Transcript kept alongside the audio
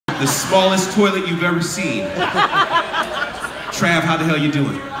The smallest toilet you've ever seen. Trav, how the hell you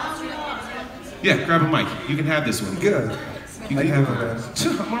doing? Yeah, grab a mic. You can have this one. Good. You can have it.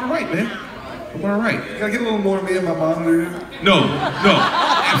 I'm all right, man. I'm all right. Can I get a little more of me and my monitor? No,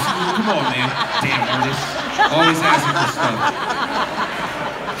 absolutely. Come on, man. Damn artist. Always asking for stuff.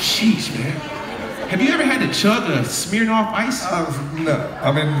 Sheesh, man. Have you ever had to chug a Smirnoff Ice? No.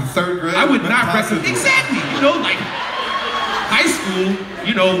 I'm in the 3rd grade. I would not recommend. Exactly. You know, like high school,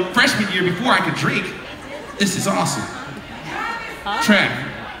 you know, freshman year before I could drink. This is awesome. Trav.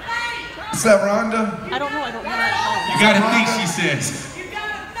 Is that Rhonda? I don't know. You gotta think, she says.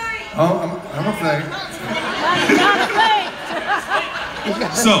 Oh, I'm a thing.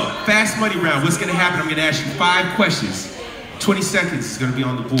 So, fast money round. What's gonna happen? I'm gonna ask you 5 questions. 20 seconds is gonna be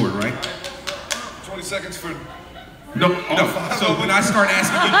on the board, right? 20 seconds for... No. So when I start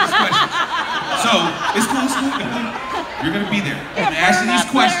asking you these questions, so it's cool. You're gonna be there. I'm asking these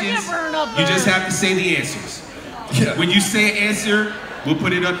questions. You just have to say the answers. Yeah. When you say an answer, we'll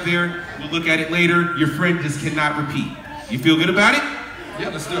put it up there. We'll look at it later. Your friend just cannot repeat. You feel good about it? Yeah,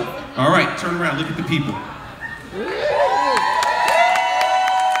 let's do it. All right, turn around, look at the people.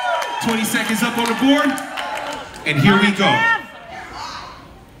 20 seconds up on the board, and here we go.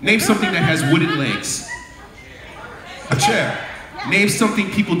 Name something that has wooden legs. A chair. Name something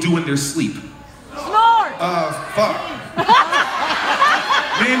people do in their sleep. Snore. Fuck.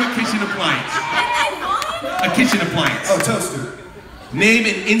 Name a kitchen appliance. A kitchen appliance. Oh, toaster. Name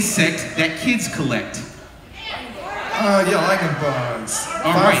an insect that kids collect. Yeah, lichen bugs.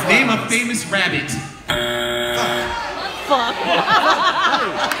 All right, name a famous rabbit. Fuck.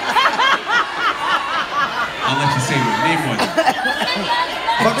 I'll let you say one. Name one.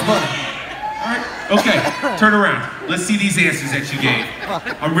 Bugs Bunny. All right, okay, turn around. Let's see these answers that you gave.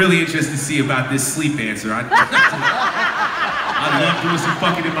 I'm really interested to see about this sleep answer. I love doing some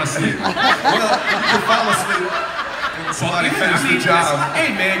fucking in my sleep. Well, you can fall asleep. Somebody finish the job. Hey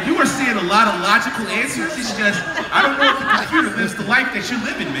man, you are seeing a lot of logical answers. It's just, I don't know if the computer lives the life that you're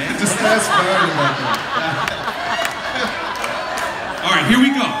living, man. Just ask Barry about that. All right, here we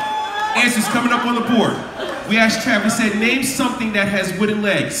go. Answers coming up on the board. We asked Trav, we said, name something that has wooden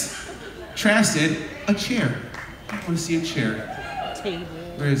legs. Trav said, a chair. I want to see a chair. Table.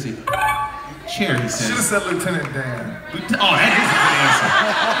 Where is he? Chair, he said. Should have said Lieutenant Dan. Oh, that is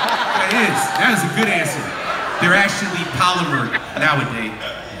a good answer. That is a good answer. They're actually polymer nowadays.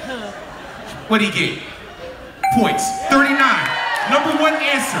 What do you get? Points. 39. Number 1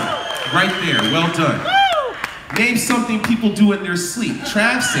 answer. Right there. Well done. Name something people do in their sleep.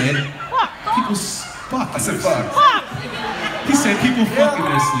 Trav said people fuck. I said fuck. He said people fuck in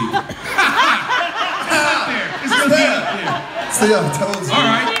their sleep. It's up there. It's up there. See, I told you. All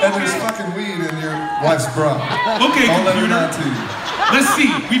right. And there's fucking weed in your wife's bra. Okay, I'll let her computer. know to you. Let's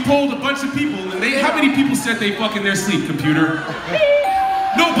see. We polled a bunch of people, and how many people said they fuck in their sleep, computer?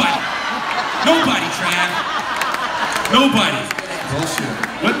 Nobody. Nobody, Trav. Nobody. Bullshit.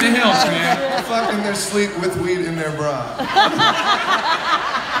 What the hell, Trav? Fuck in their sleep with weed in their bra.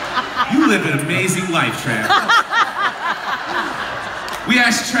 You live an amazing life, Trav. We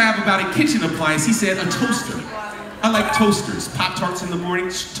asked Trav about a kitchen appliance. He said a toaster. I like toasters. Pop-Tarts in the morning,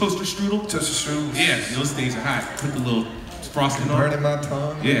 toaster strudel. Toaster strudel. Yeah, those things are hot. Put the little frosting on. Burning my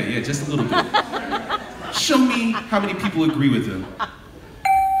tongue. Yeah, just a little bit. Show me how many people agree with him.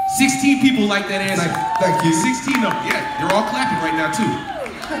 16 people like that answer. Thank you. 16 of them. Yeah, they're all clapping right now too.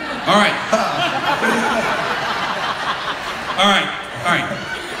 All right. All right.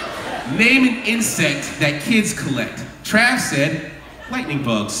 Name an insect that kids collect. Trav said lightning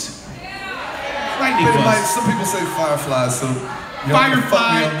bugs. Lightning bugs. Some people say fireflies, so...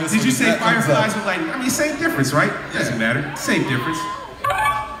 Fireflies. Did you say fireflies with lightning? I mean, same difference, right? Doesn't matter. Same difference.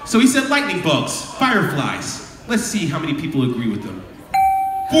 So he said lightning bugs, fireflies. Let's see how many people agree with them.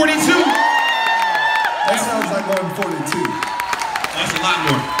 42. That sounds like more than 42. That's a lot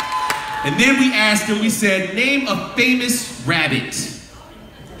more. And then we asked him, we said, name a famous rabbit.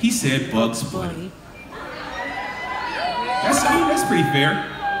 He said Bugs Bunny. That's pretty fair.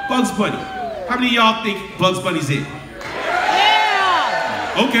 Bugs Bunny. How many of y'all think Bugs Bunny's it?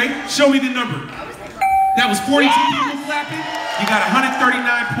 Yeah! Okay, show me the number. That was 42 people clapping. You got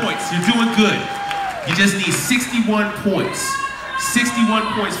 139 points. You're doing good. You just need 61 points.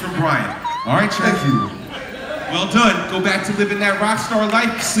 61 points from Brian. All right, Trey? Thank you. Well done. Go back to living that rock star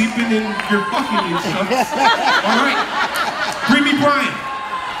life, sleeping and you're fucking and stuff. All right. Bring me Brian.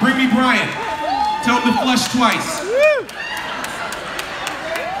 Bring me Brian. Tell him to flush twice.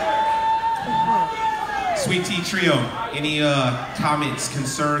 Sweet Tea Trio, any comments,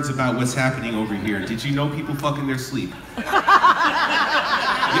 concerns about what's happening over here? Did you know people fuck in their sleep?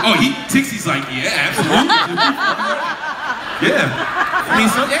 Oh, Tixie's like, yeah, absolutely. Yeah. I mean,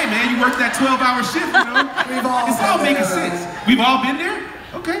 so, hey, man, you work that 12-hour shift, you know? It's all making sense. We've all been there?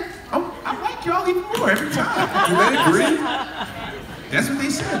 Okay. I like y'all even more every time. Do they agree? That's what they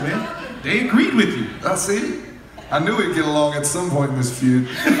said, man. They agreed with you. I see. I knew we'd get along at some point in this feud.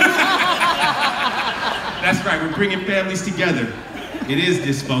 That's right, we're bringing families together. It is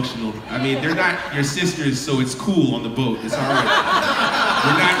dysfunctional. I mean, they're not your sisters, so it's cool on the boat. It's all right.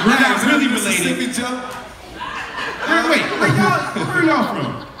 We're not really related. Wait, where are y'all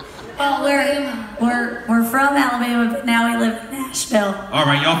from? Well, we're from Alabama, but now we live in Nashville. All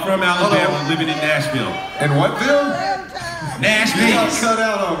right, y'all from Alabama, living in Nashville. And whatville? Nashville. You got cut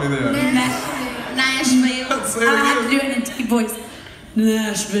out on me there. Nashville. Say it I have to again. do it in a deep voice.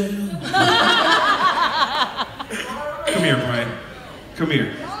 Nashville. Come here, Brian. Come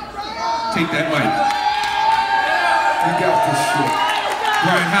here. Take that mic. You got this shit.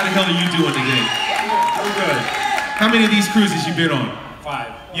 Brian, how the hell are you doing today? I'm good. How many of these cruises you been on?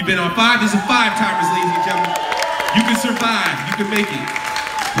 5. You've been on 5? These are 5-timers, ladies and gentlemen. You can survive. You can make it.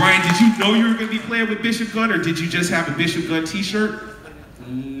 Brian, did you know you were going to be playing with Bishop Gunn, or did you just have a Bishop Gunn t-shirt?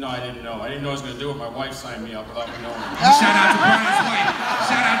 No, I didn't know. I didn't know I was going to do it. My wife signed me up without me knowing. Shout out to Brian's wife.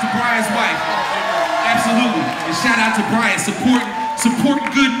 Shout out to Brian's wife. Absolutely. And shout out to Brian. Supporting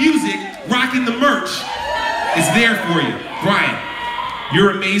good music, rocking the merch is there for you. Brian,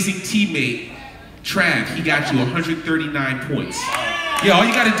 your amazing teammate, Trav, he got you 139 points. Yeah, all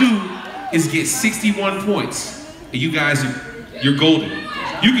you got to do is get 61 points, and you guys you're golden.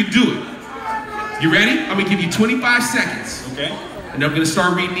 You can do it. You ready? I'm going to give you 25 seconds. Okay. And I'm going to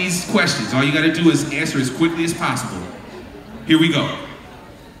start reading these questions. All you got to do is answer as quickly as possible. Here we go.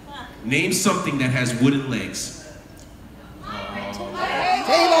 Name something that has wooden legs.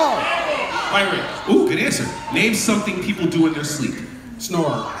 Pirate. Ooh, good answer. Name something people do in their sleep.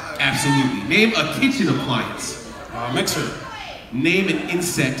 Snore. Absolutely. Name a kitchen appliance. Mixer. Name an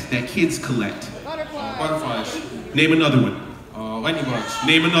insect that kids collect. Butterflies. Name another one. Lightning bugs.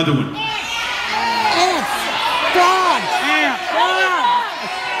 Name another one.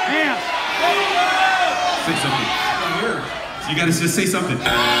 Say something. So you gotta just say something. Oh.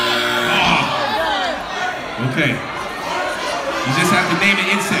 Okay. You just have to name an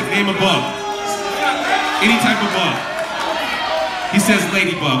insect. Name a bug. Any type of bug. He says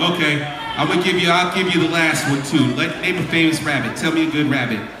ladybug. Okay. I'll give you the last one too. Name a famous rabbit. Tell me a good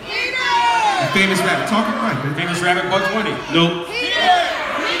rabbit. A famous rabbit. Talk to Mike. Famous rabbit, Bugs Bunny. Nope.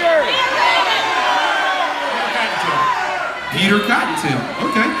 Peter Cottontail.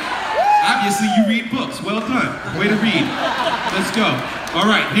 Okay. Obviously you read books. Well done. Way to read. Let's go. All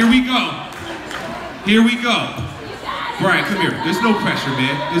right, here we go. Here we go. Brian, come here. There's no pressure,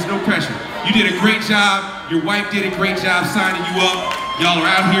 man. There's no pressure. You did a great job. Your wife did a great job signing you up. Y'all are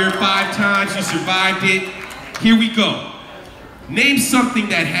out here 5 times. You survived it. Here we go. Name something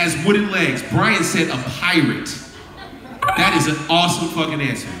that has wooden legs. Brian said a pirate. That is an awesome fucking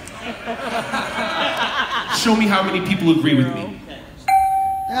answer. Show me how many people agree with me.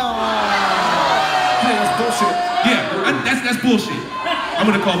 Hey, that's bullshit. Yeah, that's bullshit. I'm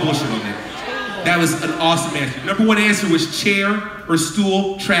gonna call bullshit on that. That was an awesome answer. Number 1 answer was chair or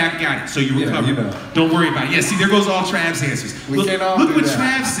stool. Trav got it, so you recovered. You know. Don't worry about it. Yeah, see, there goes all Trav's answers. Look what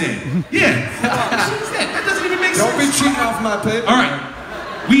Trav said. Yeah, that doesn't even make sense. Don't be cheating off my paper. All right,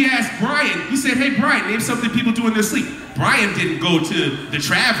 we asked Brian. We said, hey, Brian, name something people do in their sleep. Brian didn't go to the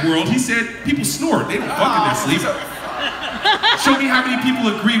Trav world. He said people snore. They don't fuck in their sleep. Show me how many people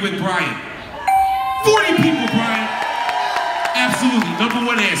agree with Brian. 40 people, Brian. Absolutely, number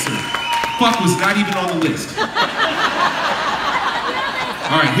 1 answer. Fuck was not even on the list.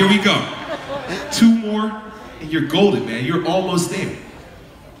 All right, here we go. 2 more, and you're golden, man. You're almost there.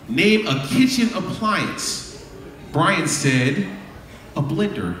 Name a kitchen appliance. Brian said a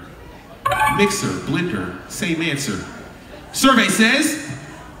blender. Mixer, blender, same answer. Survey says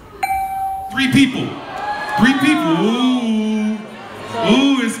 3 people. 3 people.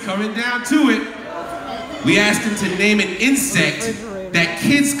 Ooh, it's coming down to it. We asked him to name an insect that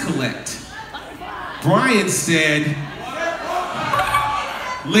kids collect. Brian said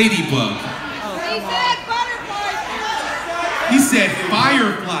ladybug. He said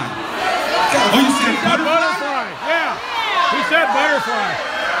firefly. Oh, you said butterfly? Yeah, he said butterfly.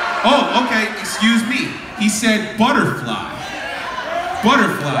 Oh, okay, excuse me. He said butterfly.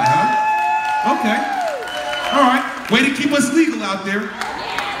 Butterfly, huh? Okay. All right, way to keep us legal out there.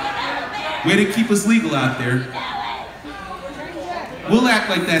 Way to keep us legal out there. We'll act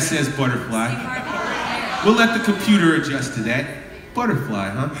like that says butterfly. We'll let the computer adjust to that. Butterfly,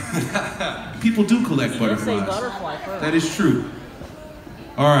 huh? People do collect butterflies. That is true.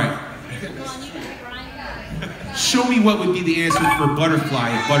 All right. Show me what would be the answer for butterfly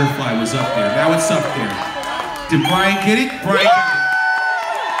if butterfly was up there. Now it's up there. Did Brian get it? Brian got it.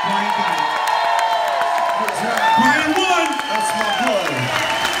 Brian got it. Brian won. That's my boy.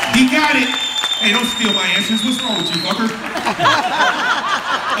 He got it. Hey, don't steal my answers. What's wrong with you, fucker?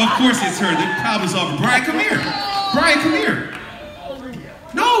 Of course it's her. The problem's over. Brian, come here. Brian, come here.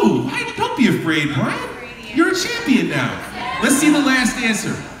 No, don't be afraid, Brian. You're a champion now. Let's see the last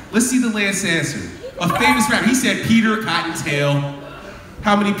answer. Let's see the last answer. A famous rapper. He said Peter Cottontail.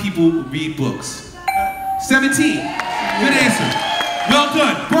 How many people read books? 17. Good answer. Well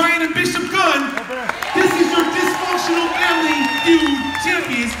done. Brian and Bishop Gunn. This is your Dysfunctional Family Feud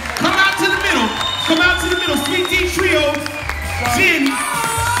champions. Come out to the middle. Come out to the middle. Sweet D Trio. Jen.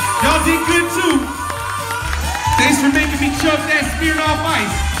 Y'all did good too. Thanks for making me chug that smeared off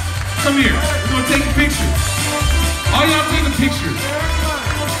ice. Come here. We're gonna take a picture. All y'all take a picture.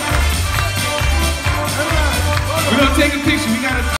 We're gonna take a picture. We gotta.